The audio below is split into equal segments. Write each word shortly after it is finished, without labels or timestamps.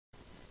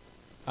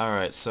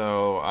Alright,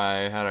 so I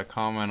had a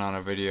comment on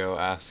a video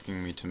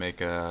asking me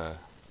to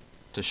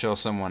to show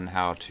someone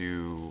how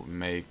to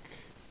make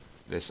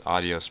this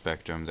audio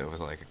spectrum that was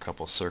like a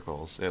couple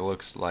circles. It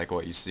looks like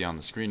what you see on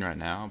the screen right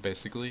now,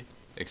 basically,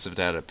 except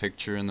it had a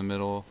picture in the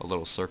middle, a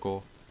little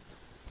circle,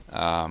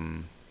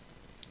 um,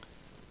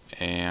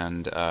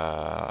 and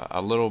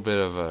a little bit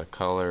of a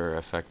color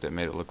effect that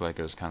made it look like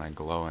it was kind of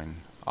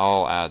glowing.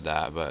 I'll add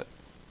that, but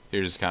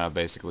here's just kind of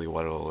basically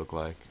what it'll look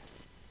like.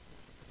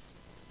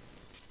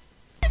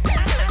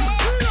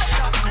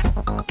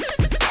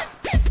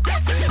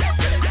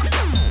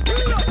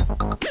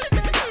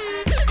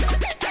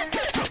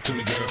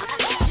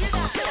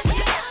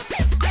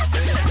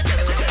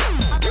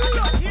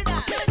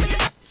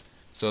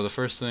 So the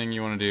first thing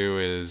you want to do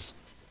is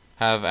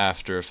have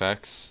After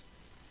Effects,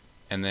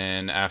 and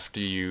then after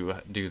you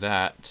do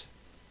that,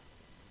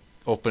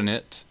 open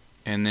it,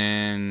 and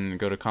then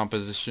go to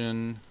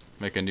Composition,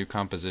 make a new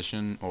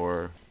composition,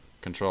 or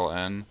Control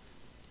N.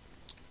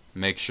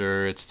 Make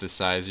sure it's the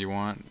size you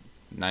want.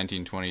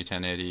 1920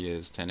 1080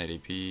 is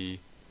 1080p,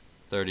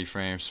 30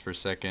 frames per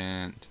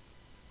second,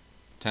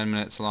 10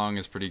 minutes long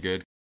is pretty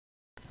good.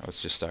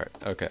 Let's just start.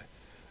 Okay.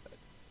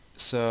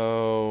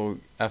 So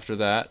after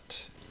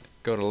that,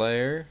 go to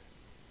Layer,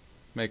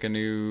 make a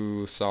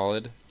new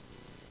solid,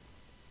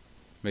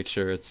 make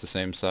sure it's the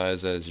same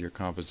size as your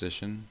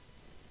composition,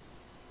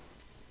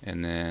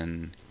 and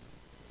then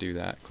do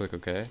that. Click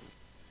OK.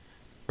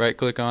 Right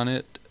click on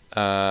it,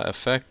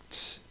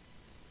 Effect,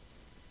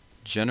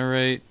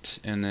 Generate,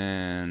 and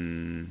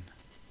then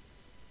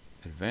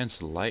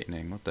Advanced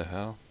Lightning. What the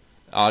hell?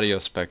 Audio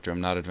Spectrum,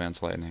 not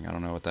Advanced Lightning. I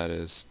don't know what that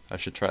is. I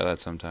should try that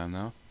sometime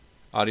though.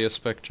 Audio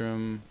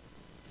Spectrum.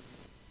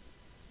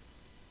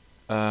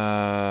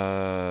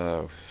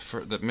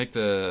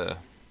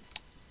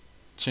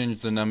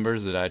 Change the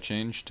numbers that I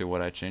changed to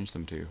what I changed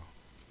them to.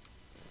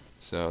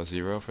 So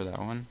 0 for that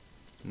one,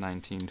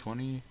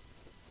 1920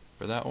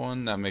 for that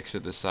one. That makes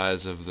it the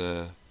size of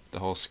the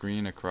whole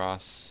screen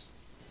across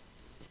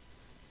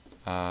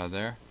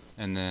there.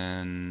 And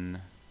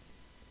then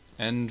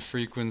end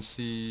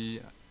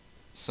frequency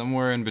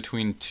somewhere in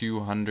between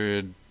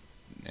 200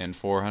 and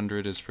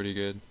 400 is pretty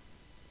good.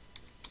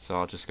 So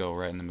I'll just go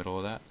right in the middle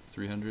of that,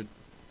 300.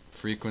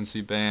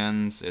 Frequency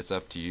bands, it's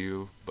up to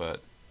you, but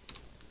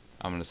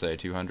I'm going to say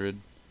 200.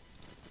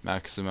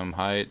 Maximum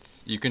height,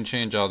 you can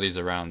change all these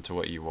around to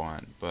what you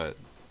want, but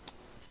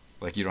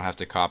like you don't have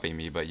to copy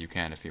me, but you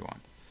can if you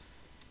want.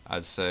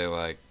 I'd say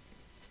like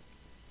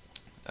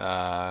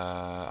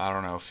I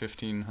don't know,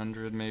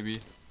 1500 maybe.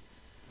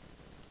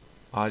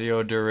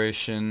 Audio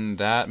duration,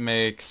 that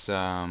makes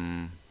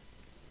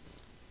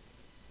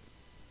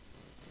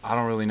I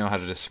don't really know how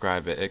to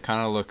describe it. It kind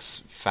of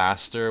looks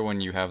faster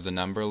when you have the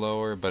number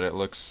lower, but it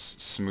looks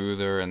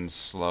smoother and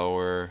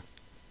slower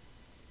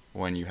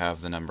when you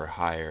have the number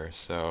higher.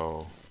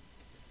 So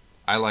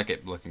I like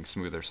it looking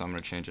smoother, so I'm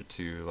going to change it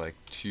to like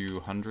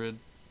 200.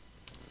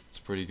 It's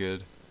pretty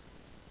good.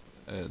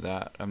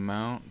 That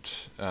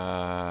amount.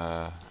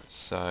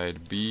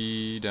 Side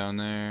B down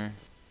there.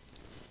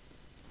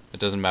 It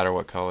doesn't matter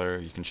what color.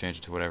 You can change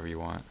it to whatever you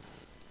want.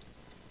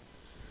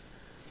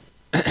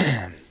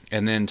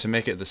 And then to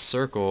make it the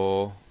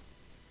circle,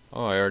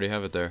 oh, I already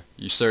have it there.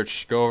 You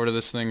go over to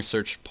this thing,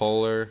 search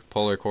polar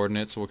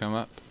coordinates will come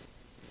up.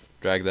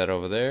 Drag that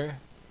over there,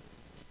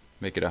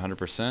 make it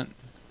 100%,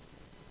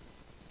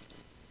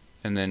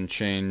 and then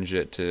change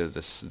it to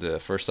the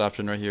first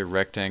option right here,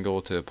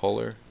 rectangle to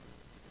polar,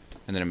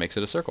 and then it makes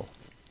it a circle.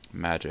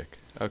 Magic.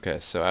 Okay,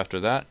 so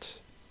after that,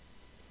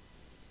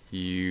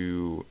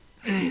 you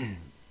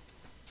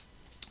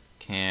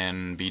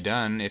can be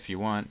done if you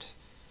want.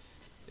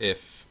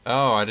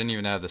 Oh, I didn't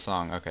even add the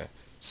song. Okay.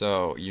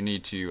 So you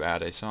need to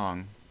add a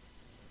song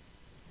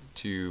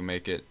to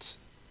make it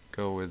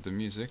go with the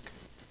music.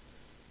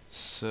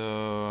 So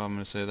I'm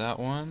going to say that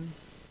one.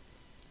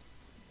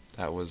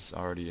 That was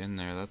already in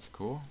there. That's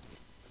cool.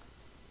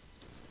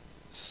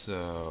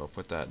 So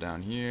put that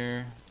down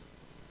here.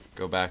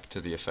 Go back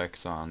to the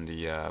effects on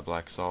the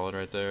black solid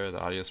right there, the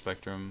audio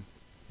spectrum,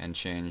 and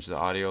change the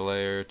audio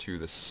layer to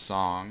the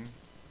song.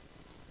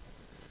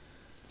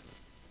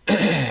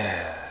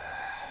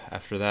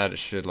 After that, it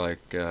should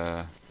like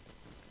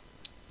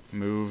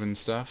move and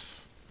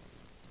stuff.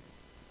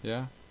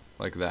 Yeah,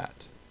 like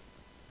that.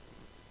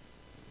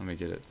 Let me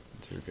get it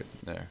to good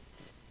there.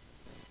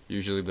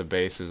 Usually the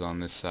bass is on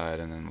this side,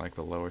 and then like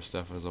the lower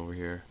stuff is over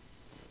here.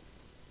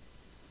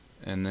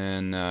 And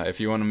then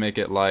if you want to make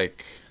it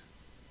like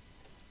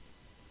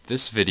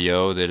this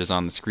video that is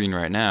on the screen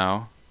right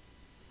now,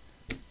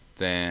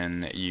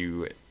 then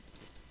you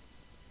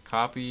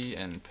copy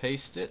and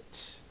paste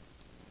it.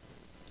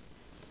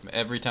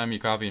 Every time you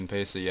copy and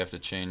paste it, you have to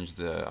change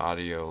the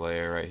audio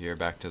layer right here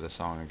back to the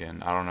song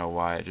again. I don't know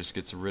why, it just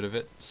gets rid of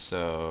it.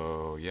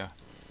 So yeah.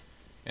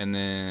 And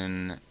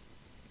then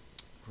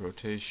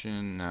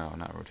rotation, no,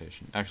 not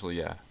rotation. Actually,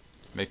 yeah.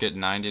 Make it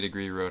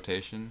 90-degree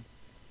rotation.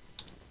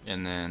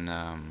 And then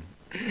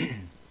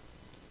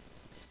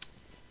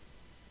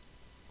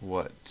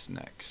what's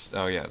next?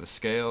 Oh yeah, the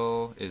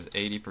scale is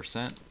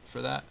 80%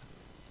 for that.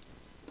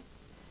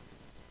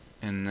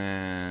 And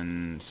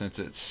then since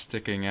it's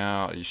sticking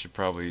out, you should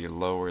probably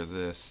lower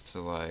this to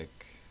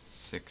like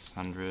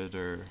 600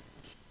 or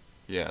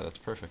yeah, that's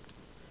perfect.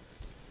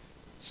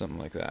 Something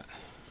like that.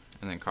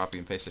 And then copy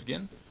and paste it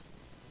again.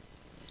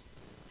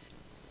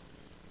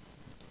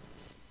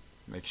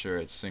 Make sure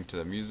it's synced to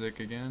the music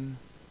again.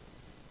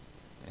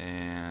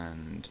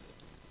 And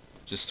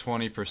just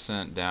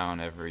 20% down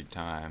every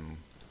time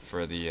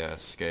for the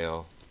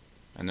scale.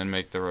 And then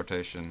make the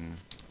rotation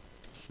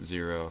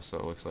 0 so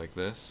it looks like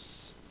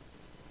this.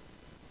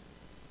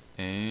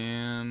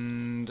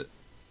 And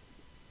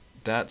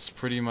that's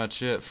pretty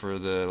much it for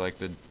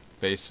the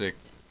basic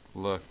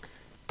look.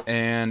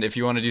 And if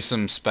you want to do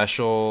some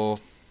special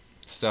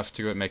stuff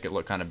to it, make it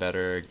look kind of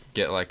better,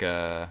 get like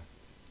a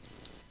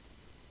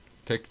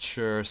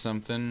picture or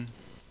something,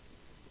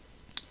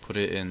 put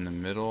it in the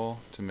middle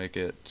to make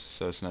it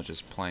so it's not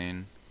just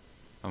plain.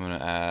 I'm gonna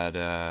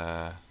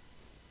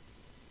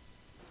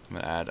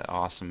add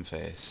awesome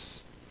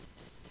face.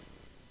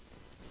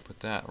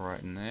 Put that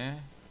right in there.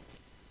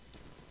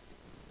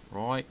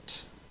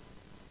 Right.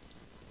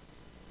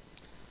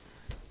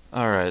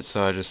 Alright,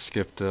 so I just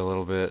skipped a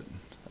little bit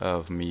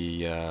of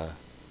me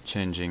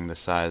changing the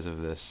size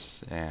of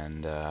this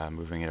and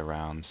moving it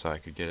around so I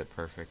could get it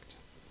perfect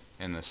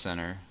in the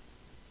center.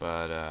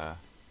 But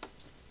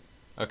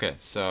okay,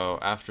 so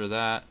after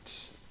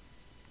that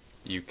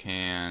you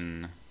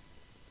can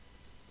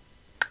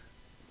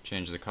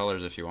change the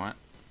colors if you want.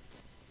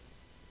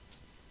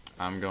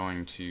 I'm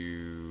going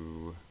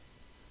to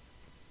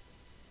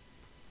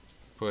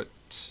put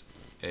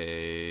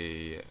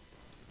a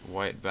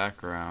white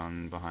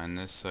background behind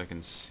this so I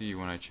can see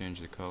when I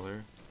change the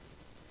color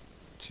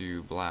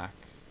to black.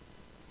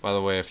 By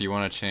the way, if you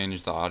want to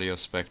change the audio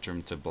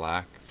spectrum to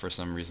black, for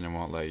some reason it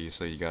won't let you,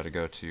 so you gotta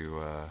go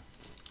to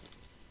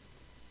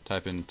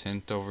type in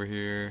tint over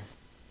here,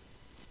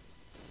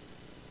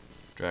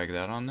 drag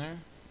that on there,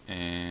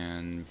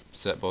 and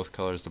set both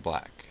colors to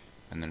black,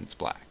 and then it's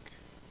black.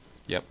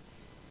 Yep,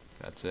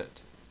 that's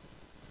it.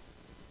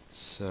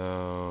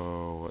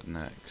 So what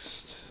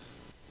next?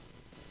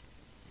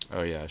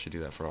 Oh yeah, I should do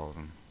that for all of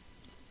them.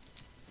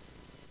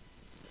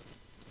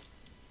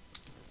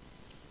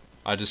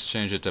 I just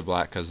changed it to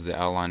black because the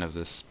outline of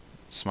this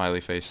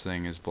smiley face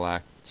thing is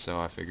black, so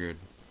I figured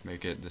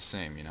make it the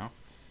same, you know?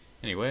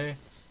 Anyway,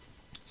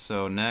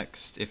 so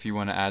next, if you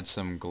want to add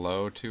some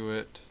glow to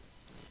it,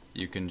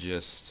 you can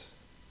just...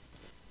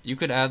 You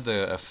could add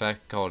the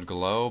effect called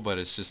glow, but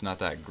it's just not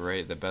that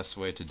great. The best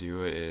way to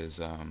do it is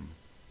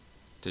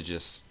to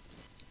just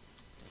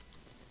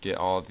get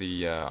all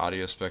the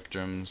audio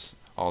spectrums,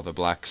 all the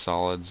black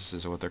solids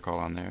is what they're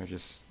called on there.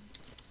 Just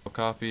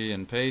copy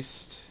and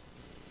paste.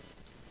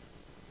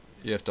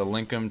 You have to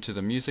link them to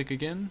the music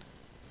again.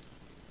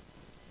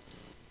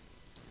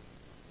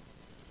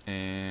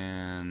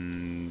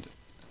 And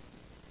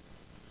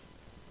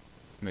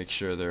make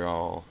sure they're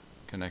all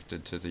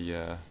connected to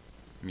the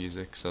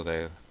music so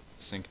they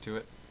sync to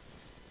it.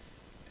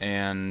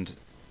 And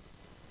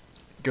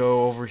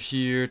go over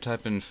here,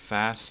 type in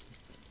fast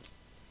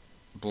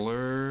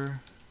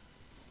blur.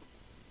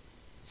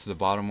 It's the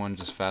bottom one,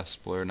 just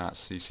fast blur, not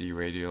CC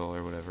radial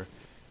or whatever.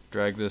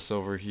 Drag this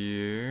over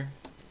here,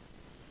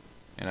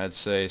 and I'd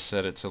say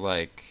set it to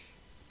like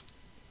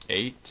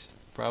 8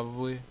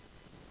 probably.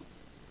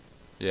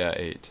 Yeah,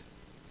 8.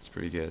 It's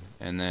pretty good.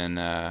 And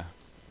then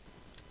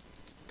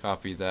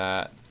copy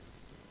that,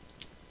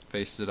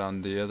 paste it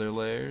on the other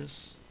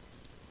layers.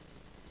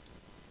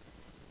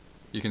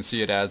 You can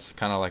see it adds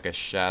kind of like a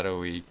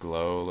shadowy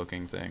glow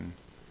looking thing.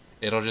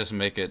 It'll just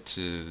make it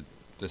to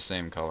the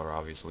same color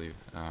obviously,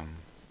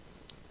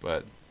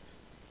 but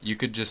you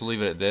could just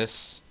leave it at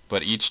this,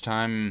 but each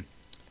time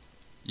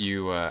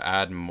you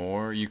add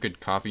more, you could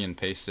copy and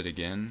paste it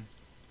again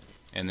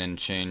and then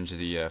change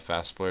the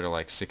fast blur to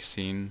like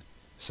 16,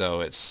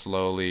 so it's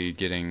slowly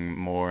getting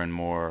more and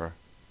more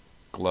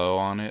glow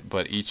on it,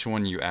 but each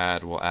one you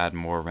add will add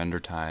more render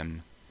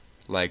time.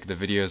 Like the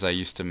videos I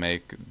used to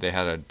make, they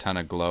had a ton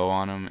of glow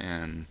on them,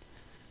 and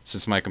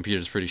since my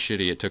computer's pretty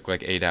shitty, it took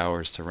like 8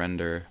 hours to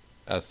render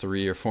a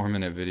 3 or 4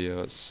 minute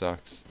video. It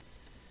sucks.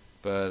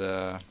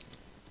 But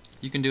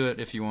you can do it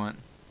if you want.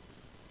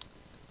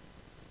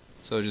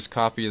 So just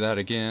copy that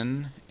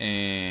again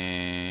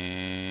and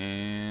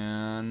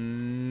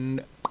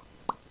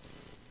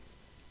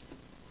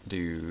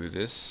do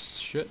this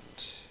shit.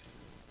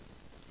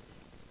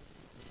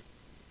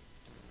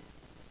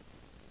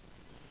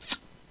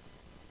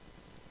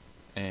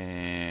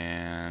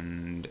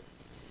 And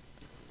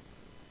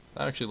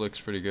that actually looks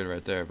pretty good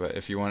right there, but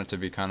if you want it to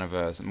be kind of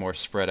a more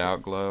spread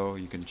out glow,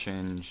 you can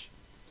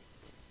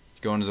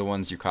go into the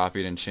ones you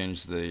copied and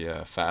change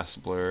the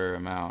fast blur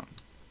amount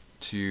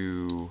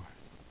to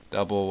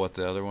double what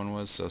the other one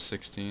was, so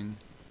 16.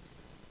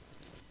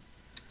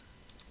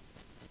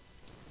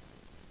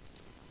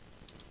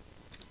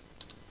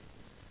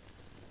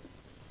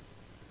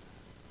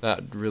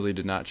 That really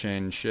did not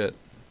change shit,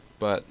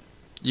 but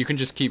you can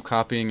just keep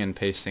copying and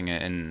pasting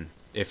it, and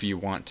if you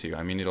want to.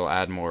 I mean, it'll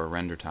add more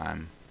render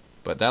time.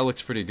 But that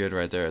looks pretty good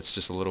right there. It's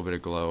just a little bit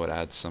of glow. It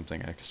adds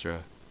something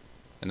extra.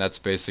 And that's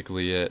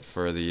basically it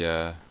for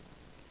the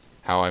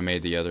how I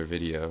made the other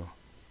video.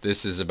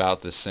 This is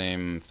about the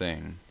same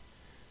thing.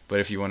 But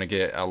if you want to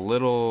get a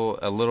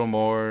little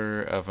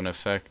more of an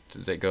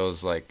effect that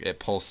goes like it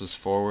pulses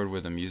forward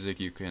with the music,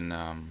 you can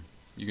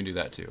do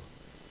that too.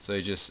 So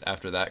you just,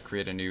 after that,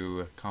 create a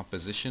new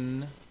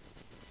composition.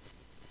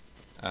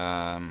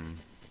 I'm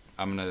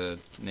gonna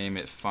name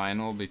it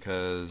final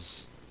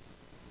because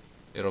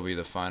it'll be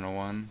the final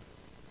one.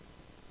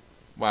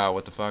 Wow,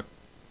 what the fuck?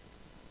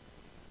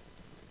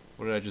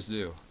 What did I just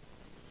do? What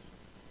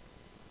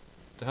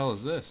the hell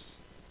is this?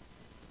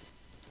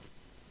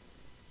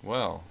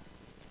 Well,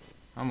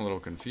 I'm a little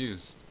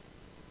confused.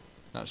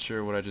 Not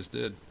sure what I just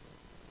did.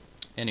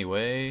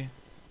 Anyway.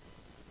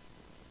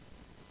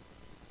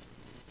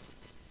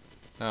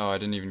 Oh, I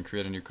didn't even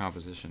create a new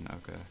composition.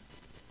 Okay.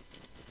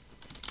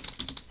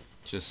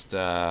 Just,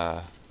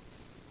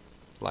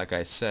 like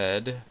I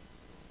said,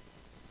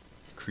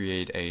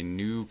 create a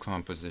new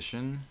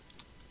composition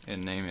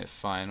and name it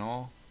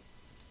final,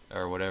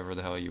 or whatever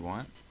the hell you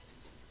want.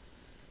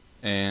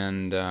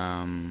 And,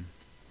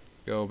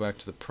 go back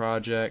to the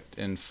project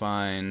and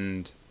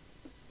find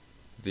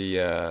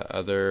the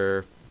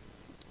other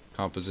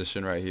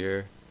composition right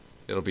here.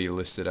 It'll be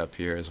listed up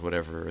here as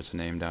whatever its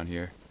name down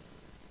here.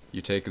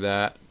 You take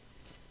that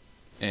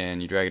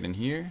and you drag it in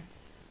here.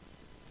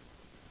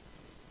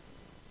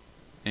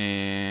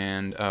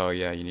 And oh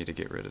yeah, you need to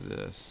get rid of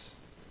this.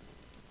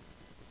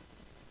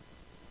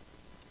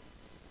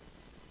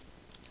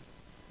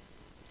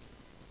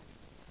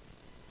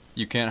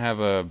 You can't have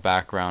a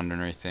background or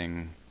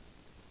anything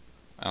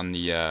on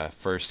the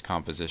first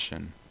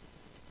composition.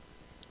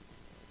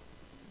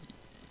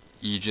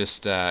 You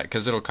just,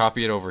 because it'll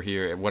copy it over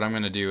here. What I'm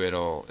going to do,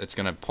 it's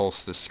going to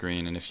pulse the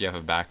screen, and if you have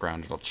a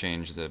background, it'll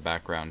change the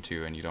background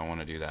too, and you don't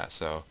want to do that.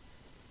 So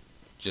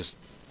just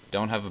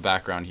don't have a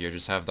background here.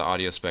 Just have the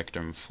audio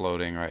spectrum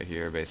floating right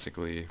here,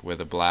 basically, with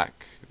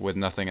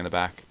nothing in the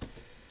back.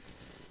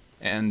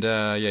 And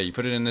yeah, you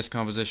put it in this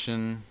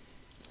composition.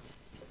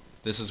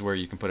 This is where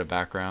you can put a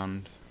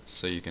background,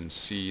 so you can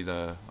see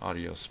the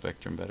audio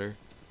spectrum better.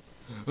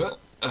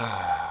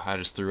 I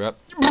just threw up.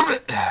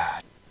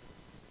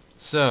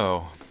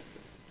 So,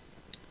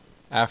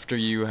 after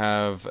you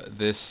have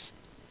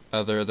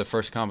the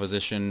first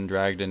composition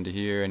dragged into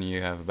here, and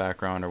you have a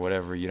background or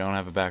whatever, you don't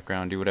have a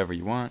background, do whatever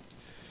you want.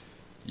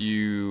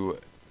 You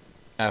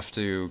have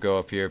to go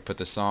up here, put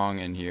the song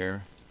in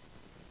here,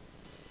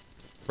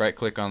 right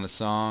click on the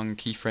song,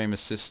 keyframe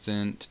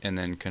assistant, and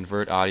then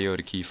convert audio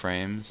to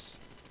keyframes.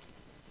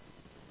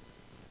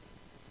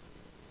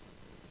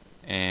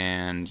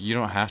 And you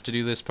don't have to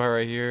do this part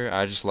right here.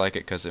 I just like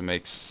it because it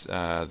makes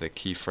the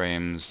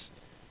keyframes,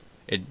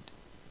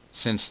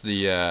 since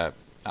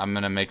I'm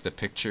gonna make the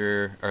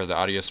picture or the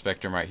audio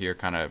spectrum right here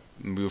kind of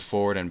move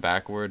forward and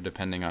backward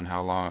depending on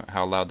how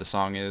loud the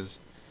song is.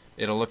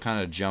 It'll look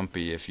kind of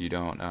jumpy if you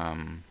don't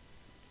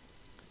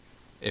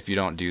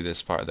do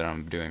this part that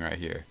I'm doing right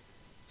here.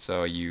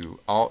 So you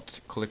alt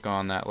click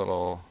on that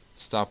little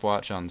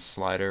stopwatch on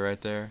slider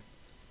right there,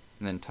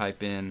 and then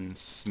type in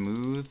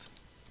smooth.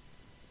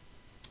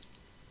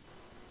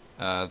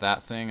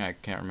 That thing, I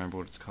can't remember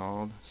what it's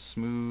called.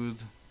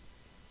 Smooth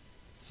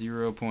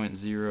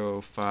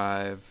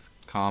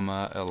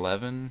 0.05,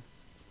 11,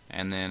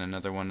 and then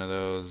another one of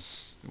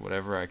those,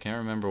 whatever, I can't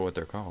remember what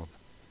they're called.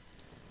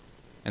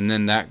 And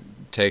then that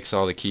takes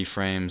all the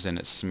keyframes and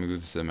it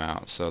smooths them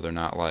out, so they're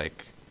not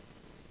like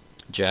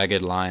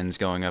jagged lines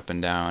going up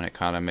and down. It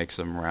kind of makes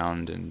them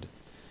round, and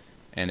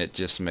it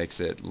just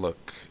makes it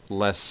look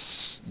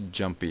less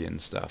jumpy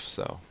and stuff.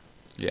 So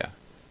yeah.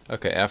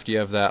 Okay, after you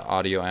have that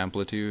audio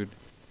amplitude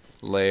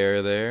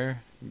layer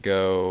there,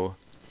 go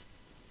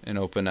and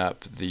open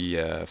up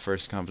the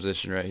first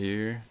composition right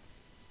here,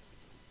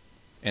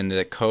 and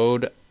the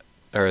code,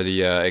 or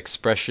the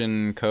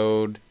expression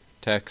code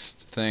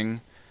text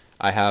thing,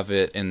 I have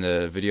it in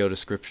the video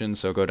description,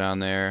 so go down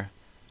there,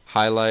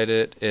 highlight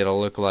it. It'll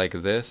look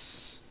like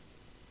this.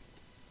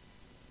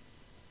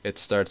 It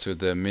starts with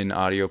the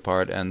minAudio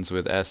part, ends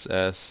with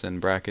SS and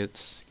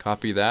brackets.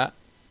 Copy that,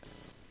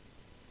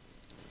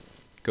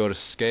 go to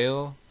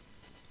scale,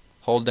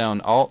 hold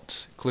down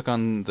Alt, click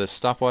on the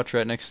stopwatch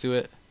right next to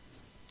it,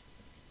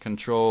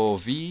 Control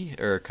V,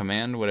 or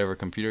Command, whatever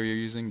computer you're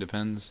using,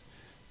 depends,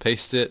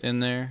 paste it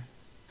in there.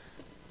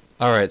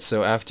 Alright,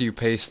 so after you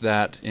paste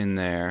that in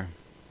there,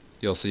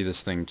 you'll see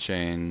this thing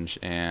change,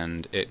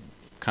 and it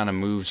kind of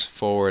moves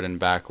forward and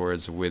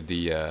backwards with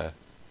the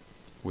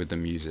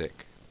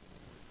music.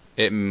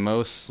 It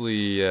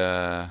mostly,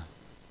 yeah,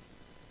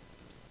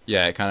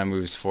 it kind of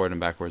moves forward and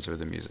backwards with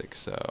the music,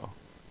 so.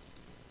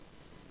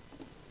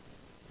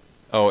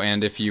 Oh,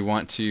 and if you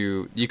want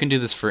to, you can do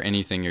this for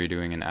anything you're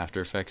doing in After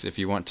Effects. If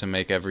you want to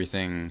make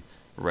everything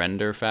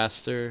render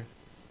faster,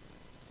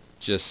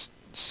 just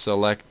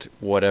select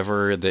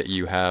whatever that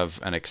you have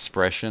an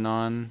expression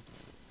on,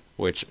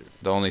 which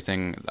the only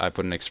thing I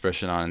put an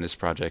expression on in this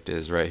project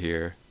is right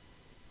here.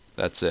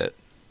 That's it.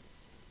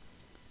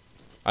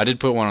 I did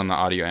put one on the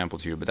audio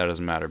amplitude, but that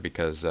doesn't matter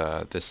because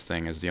this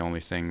thing is the only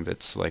thing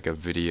that's like a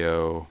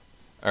video,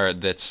 or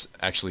that's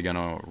actually going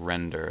to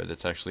render,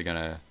 that's actually going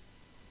to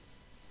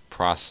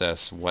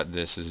process what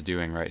this is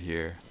doing right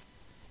here.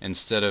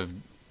 Instead of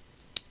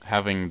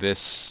having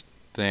this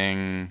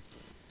thing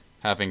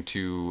having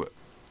to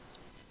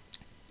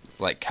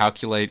like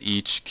calculate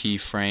each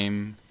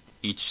keyframe,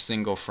 each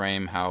single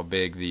frame, how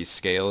big the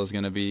scale is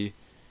going to be,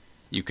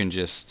 you can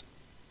just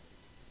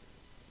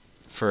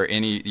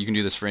you can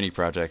do this for any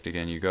project.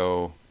 Again, you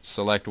go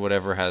select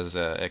whatever has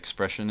an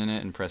expression in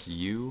it and press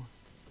U,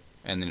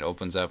 and then it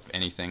opens up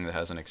anything that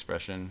has an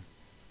expression.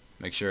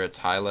 Make sure it's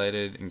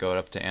highlighted and go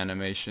up to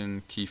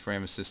animation,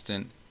 keyframe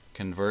assistant,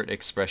 convert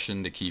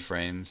expression to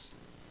keyframes,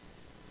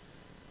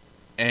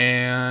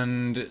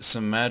 and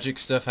some magic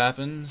stuff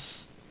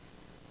happens.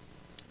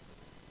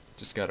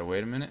 Just gotta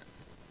wait a minute,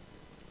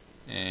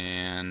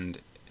 and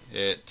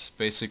it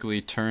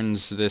basically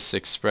turns this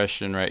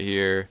expression right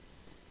here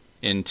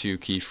into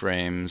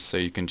keyframes, so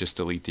you can just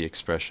delete the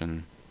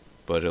expression,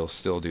 but it'll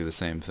still do the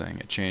same thing.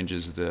 It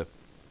changes the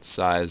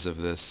size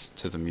of this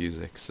to the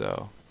music,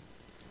 so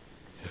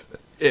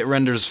it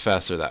renders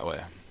faster that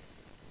way.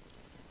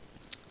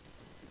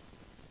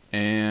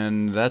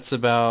 And that's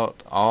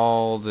about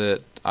all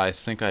that I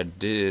think I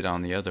did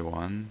on the other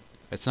one.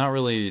 It's not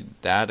really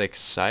that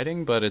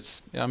exciting, but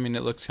it's, I mean,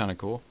 it looks kind of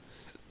cool.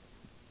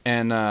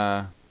 And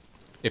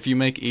if you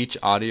make each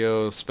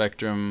audio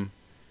spectrum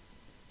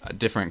a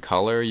different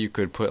color, you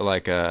could put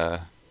like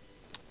a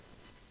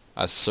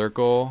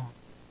circle,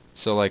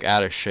 so like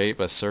add a shape,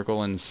 a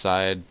circle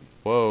inside,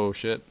 whoa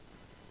shit,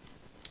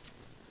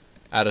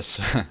 add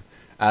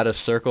a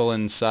circle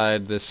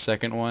inside this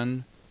second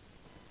one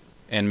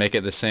and make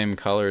it the same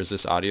color as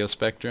this audio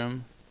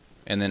spectrum,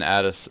 and then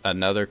add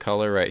another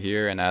color right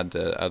here and add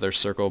the other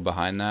circle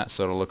behind that,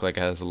 so it'll look like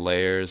it has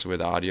layers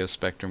with audio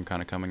spectrum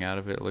kind of coming out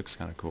of it. It looks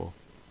kind of cool.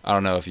 I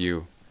don't know if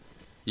you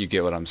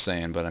get what I'm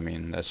saying, but I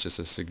mean, that's just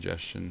a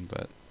suggestion.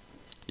 But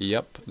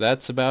yep,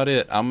 that's about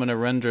it. I'm gonna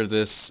render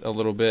this a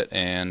little bit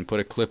and put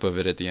a clip of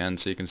it at the end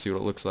so you can see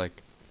what it looks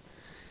like.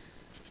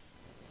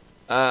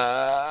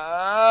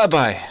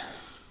 Bye.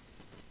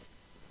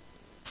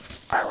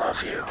 I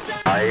love you.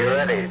 Are you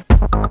ready?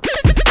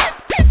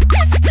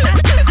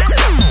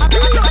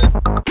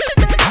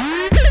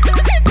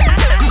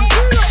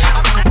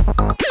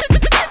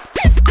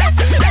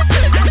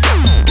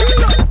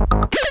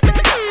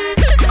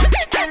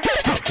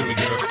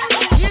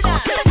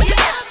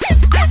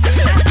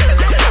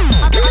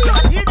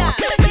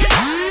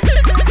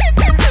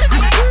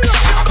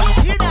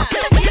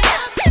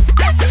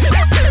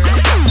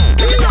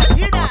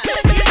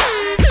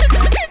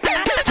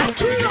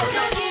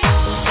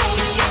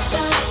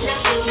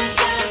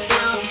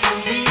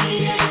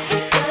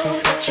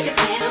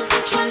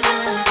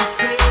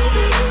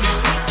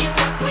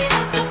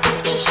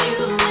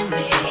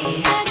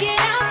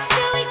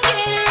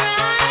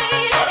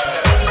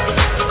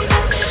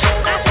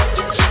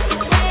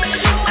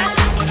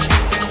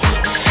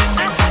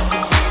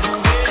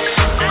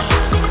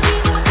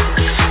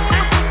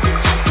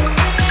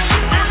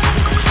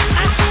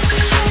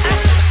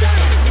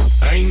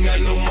 I ain't got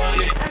no